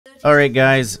Alright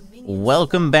guys,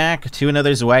 welcome back to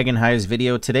another Zwagon Highs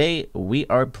video. Today we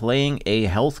are playing a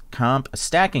health comp, a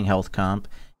stacking health comp,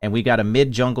 and we got a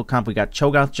mid jungle comp. We got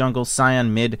Cho'Gath jungle,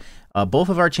 Sion mid. Both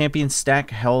of our champions stack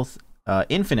health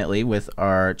infinitely with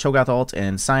our Cho'Gath ult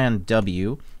and Sion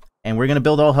W. And we're going to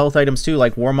build all health items too,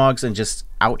 like Warmogs, and just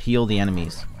out heal the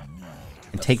enemies.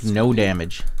 And take no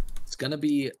damage. It's gonna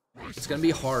be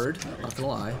hard, not gonna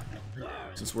lie,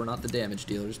 since we're not the damage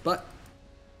dealers, but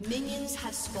Minions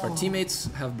have spawned. our teammates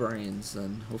have brains,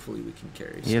 and hopefully we can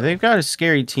carry. Yeah, they've got a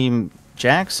scary team.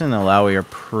 Jax and Alawi are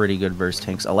pretty good versus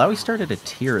tanks. Alawi started a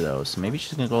tier though, so maybe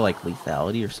she's gonna go like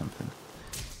lethality or something.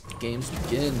 Games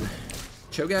begin.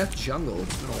 Cho'Gath jungle,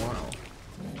 it's been a while.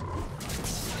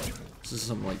 This is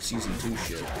some like season 2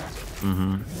 shit.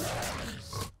 Mm-hmm.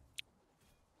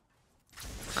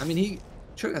 I mean,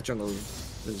 Cho'Gath jungle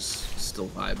is still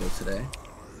viable today.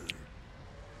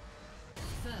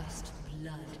 First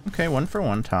blood. Okay, 1 for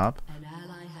 1 top. An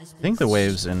ally has I think the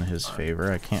wave's in his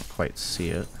favor. I can't quite see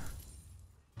it.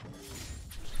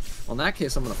 Well, in that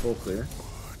case, I'm gonna full clear.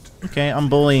 Okay, I'm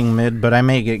bullying mid, but I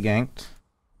may get ganked.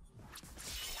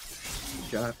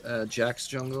 Jack's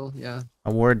jungle, yeah.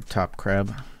 A ward top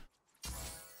crab.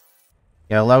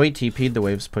 Yeah, Alawi TP'd, the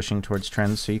wave's pushing towards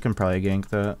trends, so you can probably gank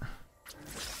that.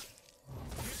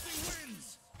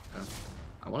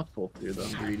 I want to full clear though,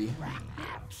 I'm greedy.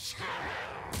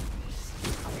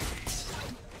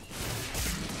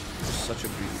 Just such a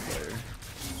greedy player.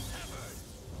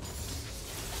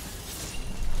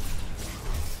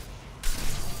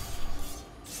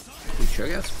 Dude,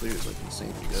 Cho'Gath's clear is like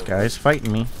insane good. This guy's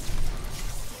fighting me.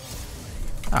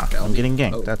 Ah, I'm getting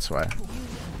ganked, that's why.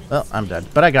 Well, I'm dead,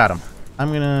 but I got him.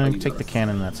 I'm gonna take the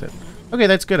cannon, that's it. Okay,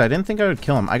 that's good. I didn't think I would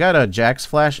kill him. I got a Jax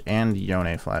flash and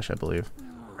Yone flash, I believe.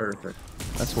 Perfect.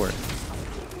 That's worth.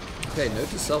 Okay, note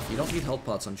to self, you don't need health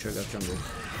pots on Cho'Gath jungle.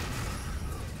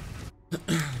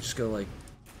 Just go like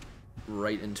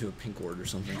right into a pink ward or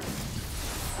something.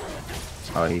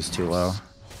 Oh, he's too low. I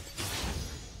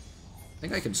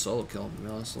think I can solo kill him, to be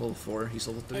honest. Level 4, he's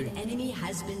level 3. An enemy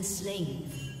has been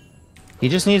slain. He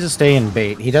just needs to stay in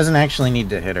bait. He doesn't actually need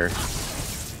to hit her. An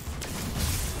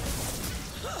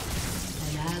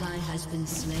ally has been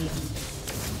slain.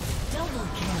 Double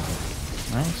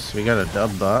kill. Nice, we got a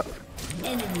dub bot.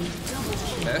 Enemy double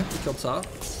kill. Okay, we killed top.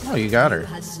 Oh, you got her.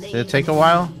 Did it take a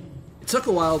while? It took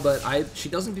a while, but she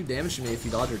doesn't do damage to me if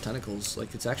you dodge her tentacles.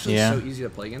 Like, it's actually so easy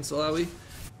to play against Alawi.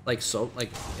 Like,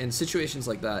 in situations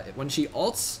like that, when she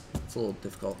ults, it's a little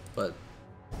difficult, but...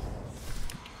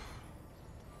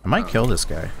 I might kill this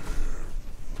guy.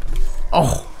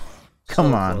 Oh,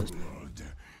 come on. Close.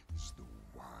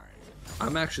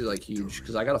 I'm actually, like, huge,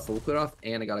 because I got a full clear off,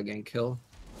 and I got a gank kill.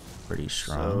 Pretty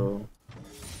strong. So...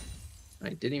 I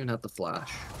didn't even have to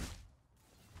flash.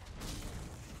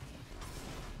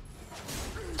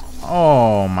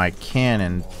 Oh, my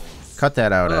cannon. Cut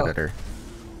that out, editor.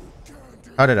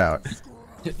 Cut it out.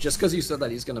 Just because you said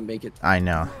that, he's gonna make it. I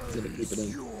know. He's gonna keep it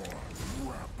in.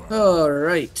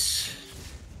 Alright.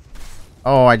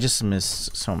 Oh, I just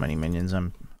missed so many minions.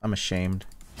 I'm ashamed.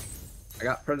 I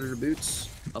got Predator boots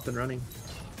up and running.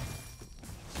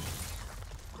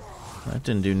 That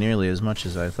didn't do nearly as much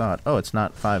as I thought. Oh, it's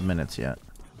not 5 minutes yet.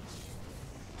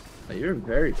 Oh, you're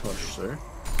very pushed, sir.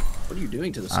 What are you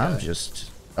doing to this guy? I'm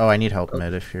just... Oh, I need help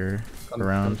mid if you're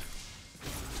around.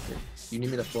 You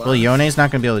need me to flash? Well, Yone's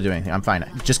not going to be able to do anything. I'm fine.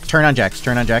 Just turn on Jax.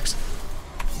 Turn on Jax.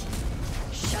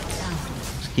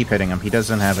 Just keep hitting him. He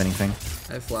doesn't have anything.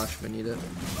 I have flash if I need it.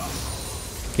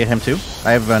 Get him too.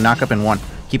 I have a knock-up in 1.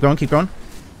 Keep going, keep going.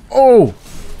 Oh!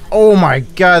 Oh my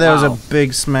god, that was a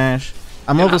big smash.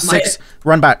 I'm level 6.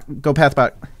 Run bot. Go path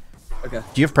bot. Okay.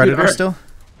 Do you have Predator still?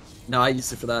 No, I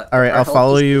used it for that. Alright, I'll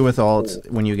follow you with ult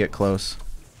when you get close.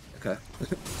 Okay.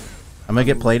 I'm gonna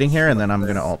get plating here, and then I'm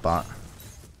gonna ult bot.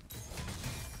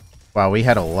 Wow, we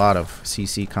had a lot of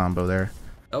CC combo there.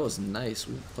 That was nice.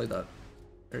 We played that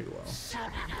very well.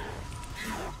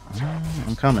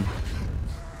 I'm coming.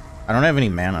 I don't have any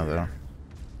mana, though.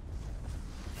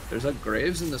 There's a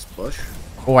Graves in this bush.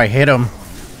 Oh, I hit him.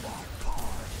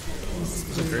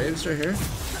 There's a Graves right here.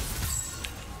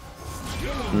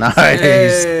 Nice.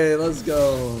 Hey, let's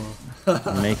go.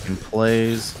 Making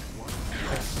plays.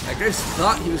 I Graves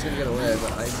thought he was going to get away,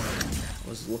 but I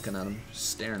was looking at him,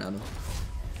 staring at him.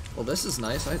 Well, this is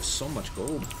nice. I have so much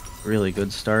gold. Really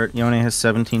good start. Yone has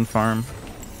 17 farm.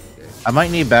 Okay. I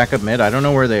might need backup mid. I don't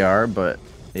know where they are, but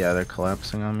yeah, they're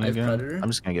collapsing on me again. Predator. I'm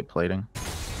just gonna get plating.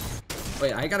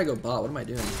 Wait, I gotta go bot. What am I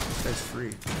doing? This guy's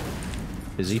free.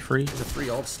 Is he free? He's a free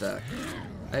ult stack.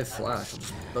 I have flash. I'll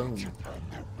just boom.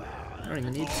 I don't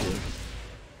even need to.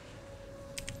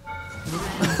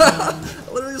 I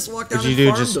literally just walked down Did and you do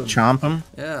farmed just him. chomp him?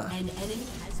 Yeah. An enemy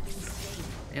has been slain.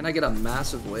 And I get a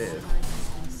massive wave.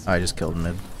 Oh, I just killed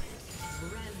mid.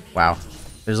 Wow.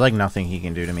 There's like nothing he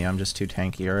can do to me. I'm just too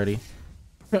tanky already.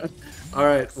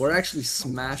 Alright, we're actually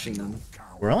smashing them.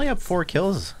 We're only up 4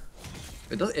 kills.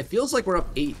 It feels like we're up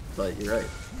 8, but you're right.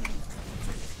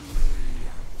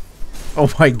 Oh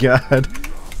my god.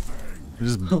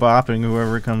 Just bopping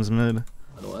whoever comes mid.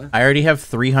 By the way. I already have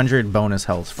 300 bonus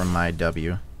health from my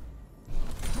W.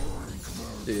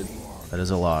 Dude. That is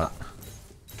a lot.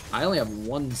 I only have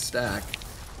 1 stack.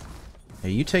 Yeah,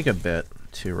 you take a bit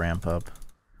to ramp up.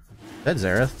 Is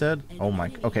that Xerath dead? Oh my...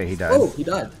 Okay, he died. Oh, he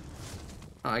died.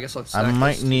 Oh, I guess I'll stack I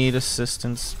might those. need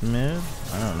assistance mid.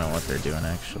 I don't know what they're doing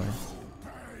actually.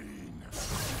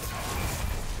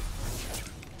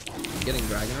 Getting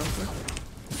dragon real quick.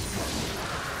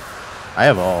 I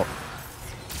have ult.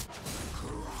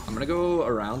 I'm gonna go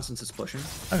around since it's pushing.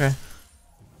 Okay.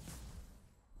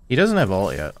 He doesn't have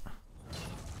ult yet.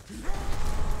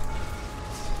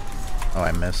 Oh,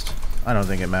 I missed. I don't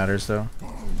think it matters though.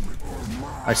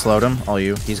 I slowed him. All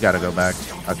you. He's got to go back.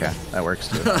 Okay, that works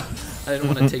too. I didn't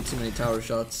want to take too many tower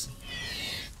shots.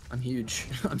 I'm huge.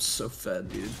 I'm so fed,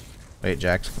 dude. Wait,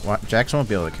 Jax. Jax won't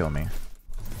be able to kill me.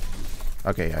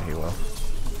 Okay, yeah, he will.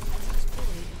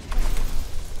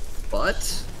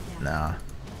 But Nah.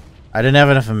 I didn't have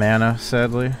enough mana,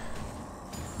 sadly.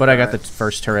 But I got the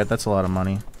first turret. That's a lot of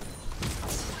money.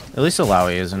 At least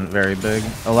Alawi isn't very big.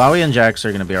 Alawi and Jax are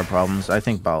going to be our problems. I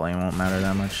think bot lane won't matter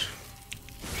that much.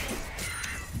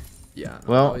 yeah.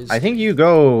 Well, I think you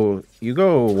go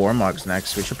Warmogs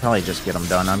next. We should probably just get them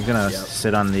done. I'm going to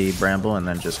sit on the Bramble and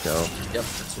then just go. Yep,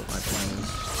 that's what my plan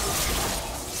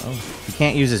is. Oh, he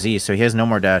can't use his E, so he has no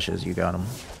more dashes. You got him.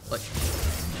 Like,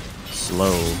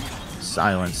 Slow.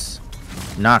 Silence.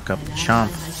 Knock up. Chomp.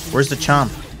 Where's the chomp?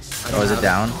 Oh, is it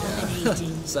down? yeah.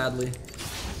 Sadly.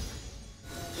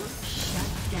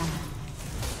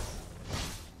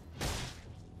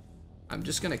 I'm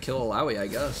just gonna kill Alawi, I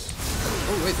guess.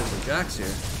 Oh wait, there's a Jax here.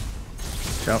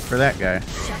 Watch out for that guy.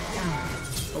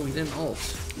 Oh, he didn't ult.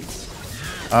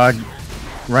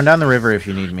 Run down the river if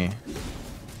you need me.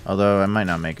 Although I might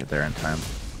not make it there in time.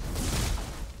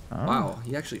 Oh. Wow,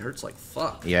 he actually hurts like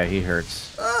fuck. Yeah, he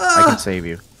hurts. I can save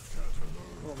you.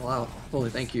 Oh, wow. Holy,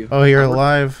 thank you. Oh, you're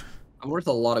alive. I'm worth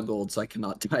a lot of gold, so I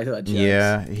cannot die to that Jax.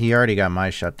 Yeah, he already got my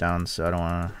shutdown, so I don't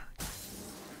want to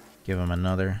give him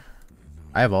another.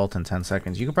 I have ult in 10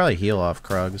 seconds. You could probably heal off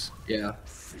Krugs. Yeah.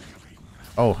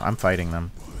 Oh, I'm fighting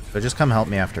them. But just come help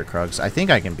me after Krugs. I think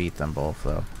I can beat them both,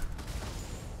 though.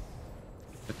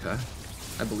 Okay.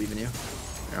 I believe in you.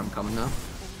 Here, I'm coming now.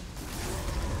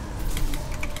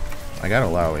 I got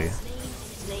Alawi.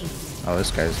 Oh,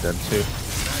 this guy's dead, too.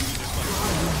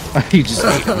 You just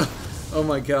ate him. Oh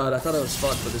my god, I thought I was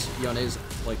fucked, but this Yone's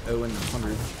like 0 and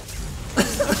 100.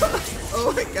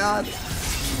 Oh my god.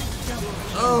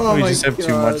 Oh We my just have god.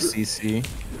 too much CC.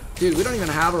 Dude, we don't even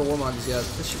have our Warmogs yet.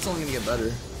 This shit's only gonna get better.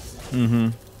 Mm-hmm.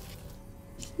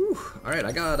 Whew. Alright,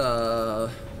 I got so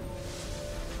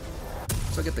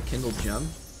I get the Kindled Gem.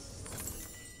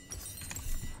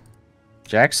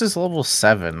 Jax is level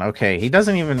 7. Okay, he's not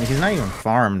even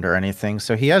farmed or anything,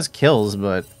 so he has kills,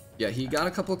 but Yeah, he got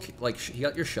a couple, like, he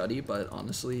got your Shuddy, but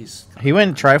honestly, he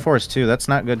went Triforce too. That's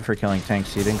not good for killing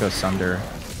tanks. He didn't go Sunder.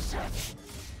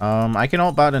 I can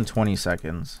ult bot in 20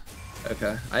 seconds.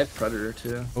 Okay, I have Predator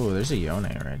too. Oh, there's a Yone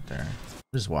right there. I'm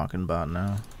just walking bot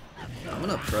now. I'm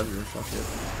gonna Predator, fuck it.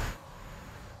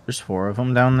 There's 4 of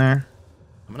them down there.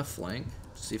 I'm gonna flank,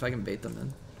 see if I can bait them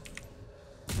in.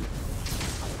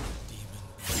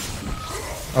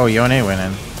 Oh, Yone went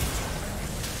in.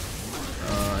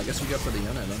 I guess we go for the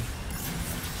Yone then.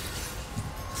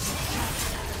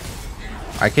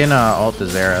 I can ult the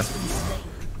Xerath.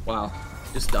 Wow,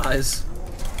 just dies.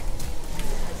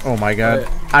 Oh my god.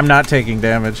 Wait. I'm not taking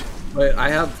damage. Wait, I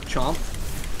have Chomp.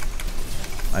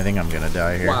 I think I'm gonna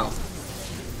die here. Wow.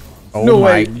 Oh No my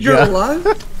way, god. you're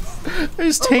alive?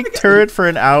 There's tank turret for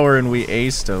an hour and we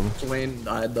aced him. Dwayne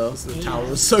died though, so the tower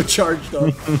was so charged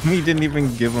up. We didn't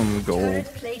even give him gold.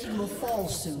 Plating will fall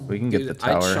soon. We can get Dude, the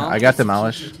tower. chomped I got his-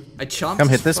 demolished. I chomped Come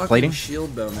hit his this fucking plating.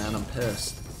 shield bow, man. I'm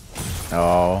pissed.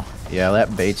 Oh, yeah,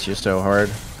 that baits you so hard.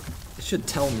 It should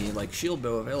tell me, like, shield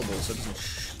bow available so it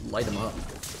doesn't light them up.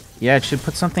 Yeah, it should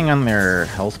put something on their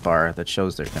health bar that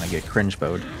shows they're gonna get cringe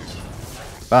bowed.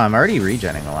 Wow, I'm already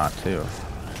regenning a lot too.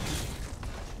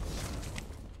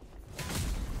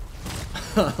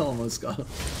 Almost got him.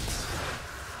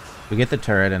 We get the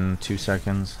turret in 2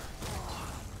 seconds.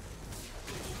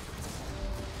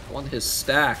 I want his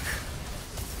stack.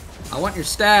 I want your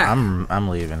stack. I'm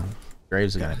leaving.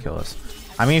 Graves is gonna kill us.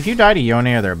 I mean, if you die to Yone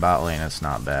or their bot lane, it's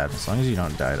not bad. As long as you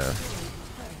don't die to...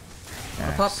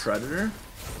 I'll pop Predator.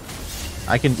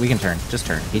 We can turn. Just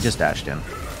turn. He just dashed in.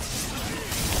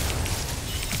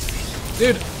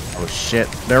 Dude. Oh shit.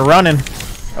 They're running.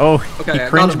 Oh, okay, he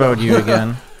cringe-bowed you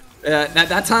again. Yeah,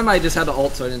 that time I just had to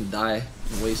ult so I didn't die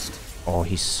and waste. Oh,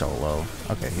 he's so low.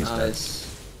 Okay, he's dead.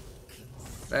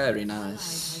 Very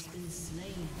nice.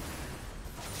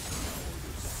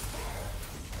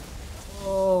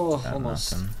 Oh, Got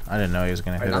almost. nothing. I didn't know he was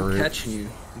gonna hit a root. I'm catching you.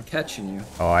 I'm catching you.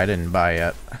 Oh, I didn't buy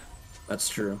yet. That's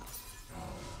true.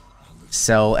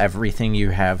 Sell everything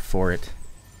you have for it.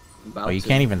 Oh, you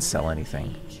can't even sell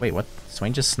anything. Wait, what?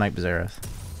 Swain just sniped Xerath.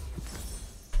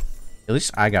 At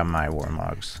least I got my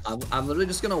Warmogs. I'm literally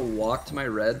just gonna walk to my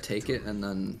red, take it, and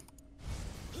then...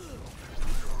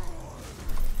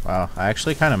 Wow, I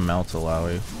actually kind of melt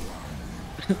Alawi.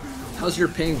 How's your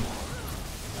ping?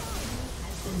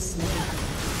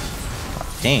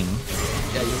 Ping?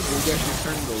 Yeah, you actually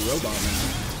turned into a robot now.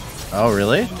 Oh,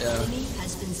 really? Yeah.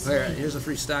 Here, here's a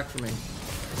free stack for me.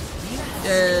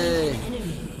 Yay!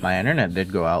 My internet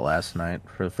did go out last night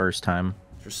for the first time.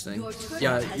 Interesting.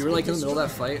 Yeah, you were like in the middle of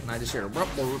that fight, and I just hear...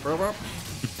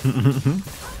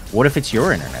 What if it's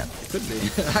your internet? It could be.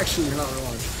 Actually, you're not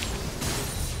wrong.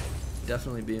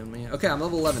 Definitely being me. Okay, I'm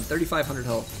level 11, 3,500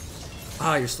 health.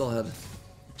 Ah, you're still ahead.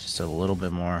 Just a little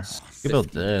bit more. You can build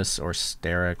this or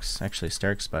Sterix. Actually,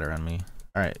 Sterix better on me.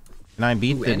 Alright. Can I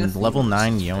beat the level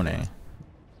 9 Yone?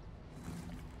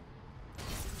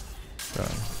 So,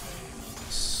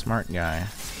 smart guy.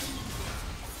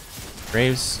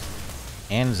 Graves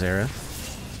and Xerath.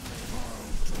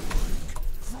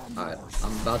 Alright,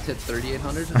 I'm about to hit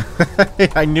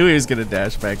 3,800. I knew he was gonna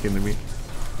dash back into me.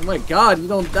 Oh my god, you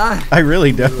don't die. I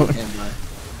really don't. You really can't die.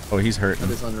 Oh, he's hurting.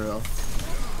 That is unreal.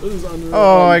 This is unreal.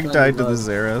 Oh, I died to the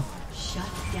Xerath.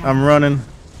 I'm running.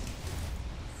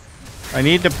 I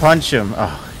need to punch him.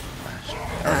 Oh, gosh.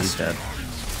 Oh, he's dead.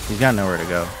 He's got nowhere to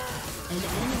go.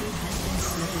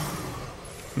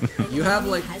 You have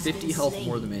like 50 health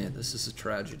more than me. This is a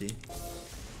tragedy.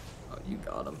 Oh, you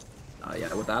got him.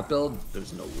 Yeah, with that build,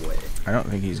 there's no way. I don't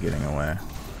think he's getting away.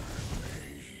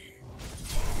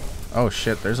 Oh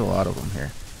shit, there's a lot of them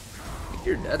here. I think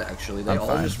you're dead actually. They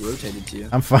all just rotated to you.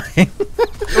 I'm fine. Wait,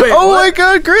 oh what? my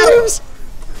god, Graves!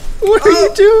 What are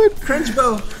you doing? Cringe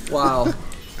bow. Wow.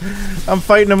 I'm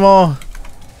fighting them all.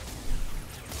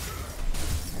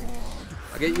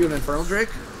 I'll get you an Infernal Drake.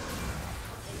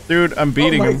 Dude, I'm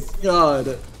beating him. Oh my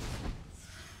god.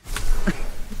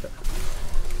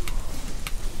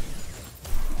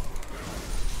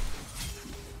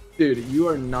 Dude, you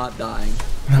are not dying.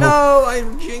 No, I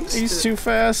jinxed He's it. too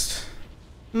fast.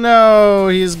 No,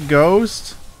 he's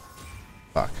ghost.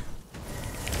 Fuck.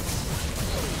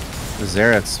 The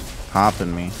Xerath's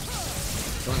popping me.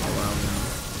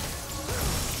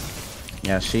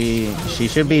 Yeah, she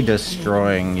should be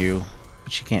destroying you,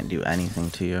 but she can't do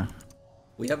anything to you.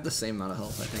 We have the same amount of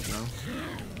health, I think, now.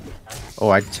 Oh,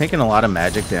 I've taken a lot of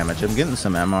magic damage. I'm getting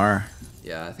some MR.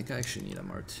 Yeah, I think I actually need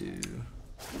MR too.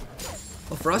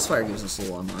 Well, Frostfire gives us a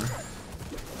little MR.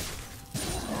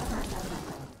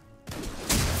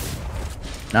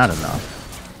 Not enough.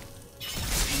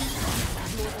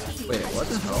 Wait, what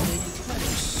the hell?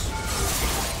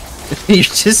 You're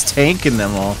just tanking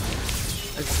them all.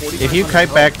 If you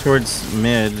kite back towards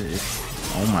mid,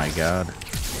 oh my god.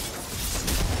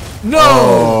 No!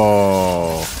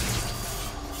 Oh.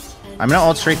 I'm gonna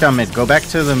ult straight down mid. Go back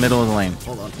to the middle of the lane.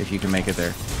 Hold on. If you can make it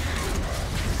there.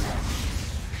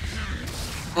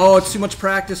 Oh, it's too much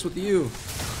practice with you.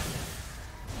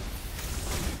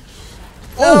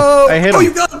 Oh! I hit him. Oh,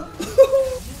 you got him!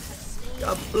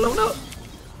 Got blown up.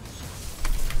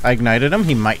 I ignited him.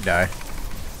 He might die.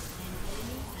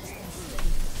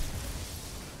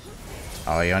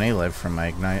 Oh, he only lived from my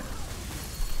ignite.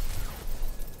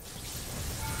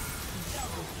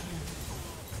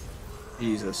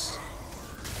 Jesus.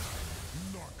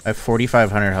 I have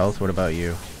 4,500 health. What about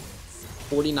you?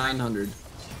 4,900.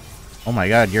 Oh my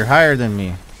god, you're higher than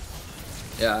me.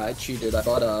 Yeah, I cheated. I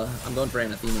bought I'm going for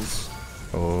Anathemas.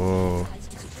 Oh.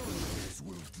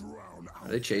 Are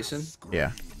they chasing?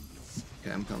 Yeah.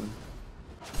 Okay, I'm coming.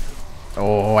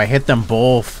 Oh, I hit them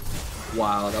both.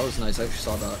 Wow, that was nice. I actually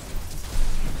saw that.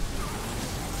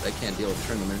 I can't deal with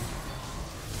turn them in.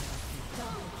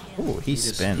 Oh, he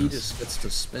spins. He just gets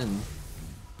to spin.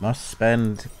 Must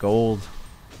spend gold.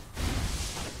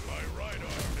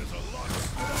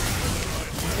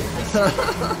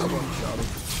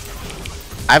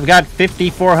 I've got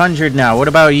 5,400 now. What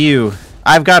about you?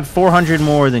 I've got 400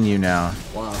 more than you now.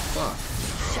 Wow, fuck.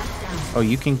 Oh,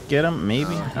 you can get him?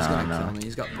 Maybe? He's I gonna don't know. kill me.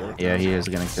 He's got bolt. Yeah, he is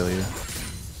gonna kill you.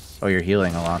 Oh, you're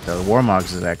healing a lot though.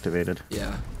 Warmogs is activated.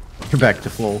 Yeah. You're back to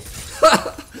full.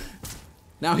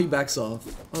 Now he backs off.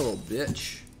 Oh, little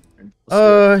bitch.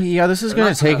 Yeah, this is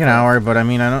gonna take an hour, but I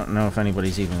mean, I don't know if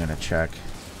anybody's even gonna check.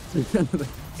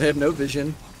 They have no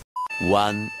vision.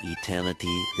 One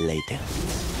eternity later.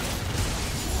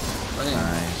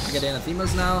 Nice. I get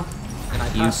anathemas now, and I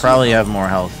pass. You probably have more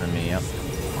health than me. Yep.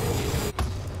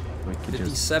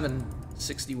 57,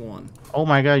 61. Oh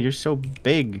my god, you're so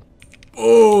big.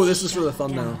 Oh, this is for the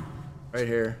thumbnail, right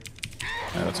here.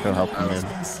 Right, let's go help him in.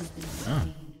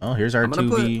 Oh, here's our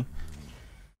 2v.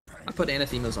 I put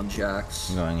anathemas on Jax.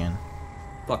 I'm going in.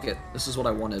 Fuck it. This is what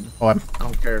I wanted. Oh, I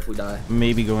don't care if we die.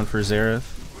 Maybe going for Xerath.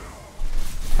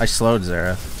 I slowed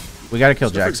Xerath. We gotta kill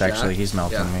Jax, actually. He's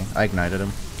melting me. I ignited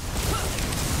him.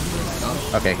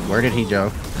 Okay, where did he go?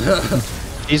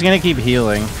 He's gonna keep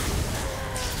healing.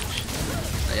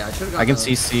 Yeah, I should've gotten I can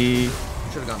CC.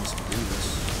 Should've gotten some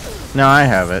Grievous. No, I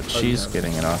have it. She's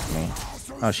getting it off me.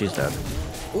 Oh, she's dead.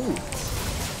 Ooh.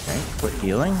 Okay, quit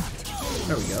healing.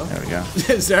 There we go. There we go.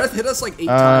 Xerath hit us like 8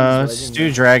 times.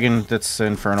 Stew Dragon, that's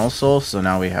Infernal Soul, so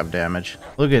now we have damage.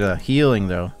 Look at the healing,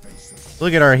 though.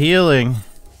 Look at our healing.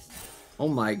 Oh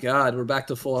my god, we're back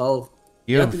to full health.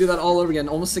 You have to do that all over again.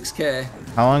 Almost 6k.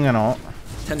 How long an ult?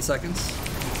 10 seconds.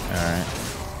 Alright.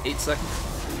 8 seconds.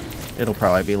 It'll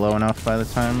probably be low enough by the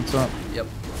time it's up. Yep.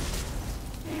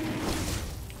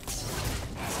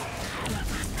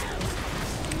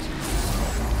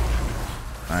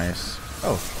 Nice.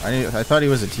 Oh, I thought he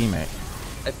was a teammate.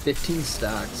 At 15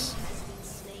 stacks.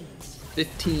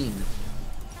 15.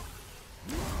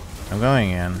 I'm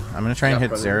going in. I'm gonna try and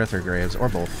hit Xerath or Graves, or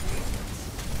both.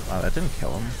 Wow, that didn't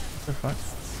kill him. What the fuck?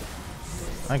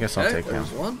 I guess I'll take him.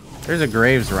 One. There's a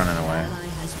Graves running away.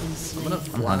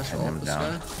 I'm hunting him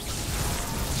down.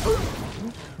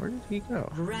 Where did he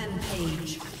go?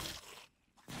 Rampage.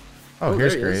 Oh,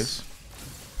 here's Graves.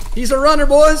 He's a runner,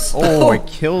 boys! Oh, I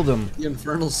killed him. The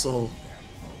Infernal Soul.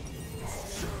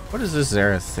 What does this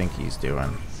Xerath think he's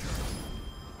doing?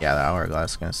 Yeah, the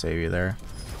Hourglass is gonna save you there.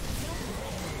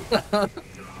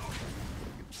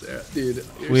 Dude,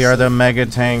 we are the mega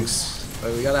tanks.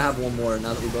 Right, we gotta have one more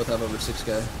now that we both have over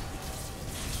 6k.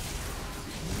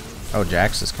 Oh,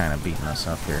 Jax is kind of beating us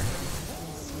up here.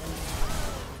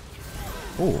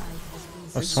 Ooh.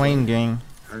 Oh, Swain gang.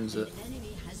 Earns it.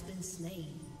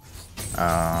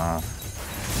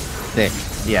 Thick.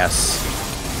 Yes.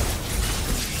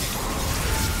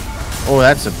 Oh,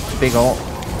 that's a big ult.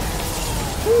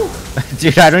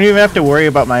 Dude, I don't even have to worry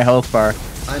about my health bar.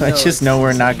 I just know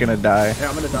we're not gonna die. Yeah,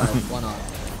 I'm gonna die. Why not?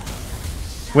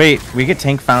 Wait, we get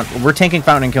tank fountain. We're tanking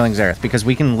fountain and killing Xerath because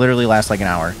we can literally last like an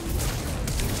hour.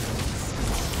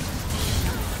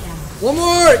 One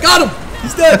more! Got him!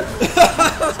 He's dead!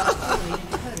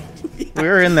 We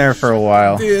were in there for a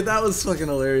while. Dude, that was fucking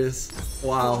hilarious.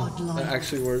 Wow. That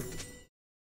actually worked.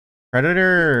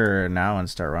 Predator now and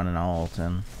start running ult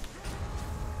in.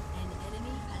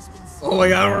 Oh my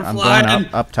god, we're flying! I'm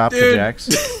going up top to Jax.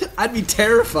 I'd be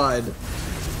terrified.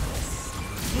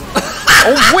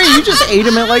 Oh wait, you just ate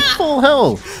him at like full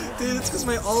health. Dude, it's because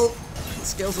my ult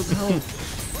scales with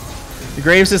health. The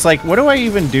Graves is like, what do I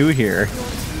even do here?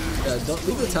 Yeah, don't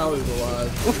leave the towers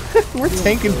alive. We're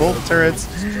tanking both turrets.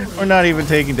 We're not even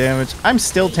taking damage. I'm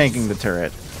still tanking the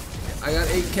turret. I got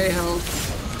 8k health.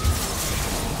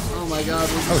 Oh my god.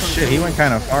 Oh shit, he went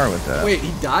kind of far with that. Wait,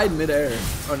 he died midair.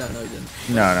 Oh no, no he didn't.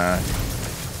 No, no.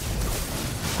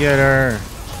 Get her.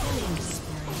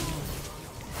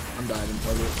 I'm diving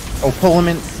target. Oh, pull him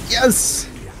in. Yes!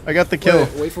 I got the kill.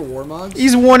 Wait for Warmogs?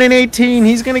 He's 1 in 18.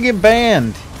 He's gonna get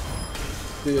banned.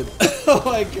 Dude. Oh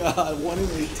my god, 1 in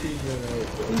 18.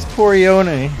 He's poor Yone.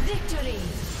 I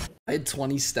had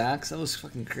 20 stacks. That was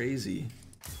fucking crazy.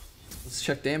 Let's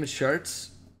check damage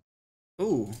charts.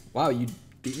 Ooh, wow, you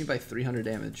beat me by 300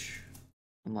 damage.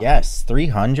 Yes,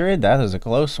 300? That was a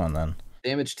close one then.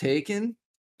 Damage taken,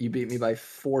 you beat me by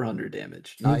 400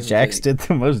 damage. Jax did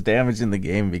the most damage in the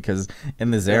game because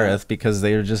in the Xerath because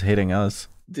they were just hitting us.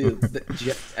 Dude,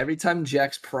 every time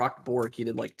Jax proc Bork, he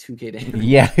did like 2k damage.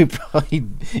 Yeah,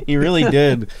 he really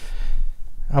did.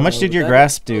 How much did your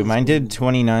grasp do? Mine did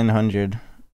 2,900.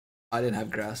 I didn't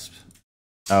have grasp.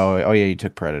 Oh yeah, you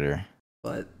took Predator.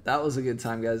 But that was a good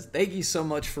time, guys. Thank you so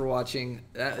much for watching.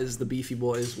 That is the Beefy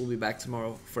Boys. We'll be back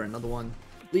tomorrow for another one.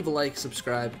 Leave a like,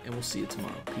 subscribe, and we'll see you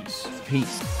tomorrow. Peace.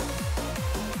 Peace.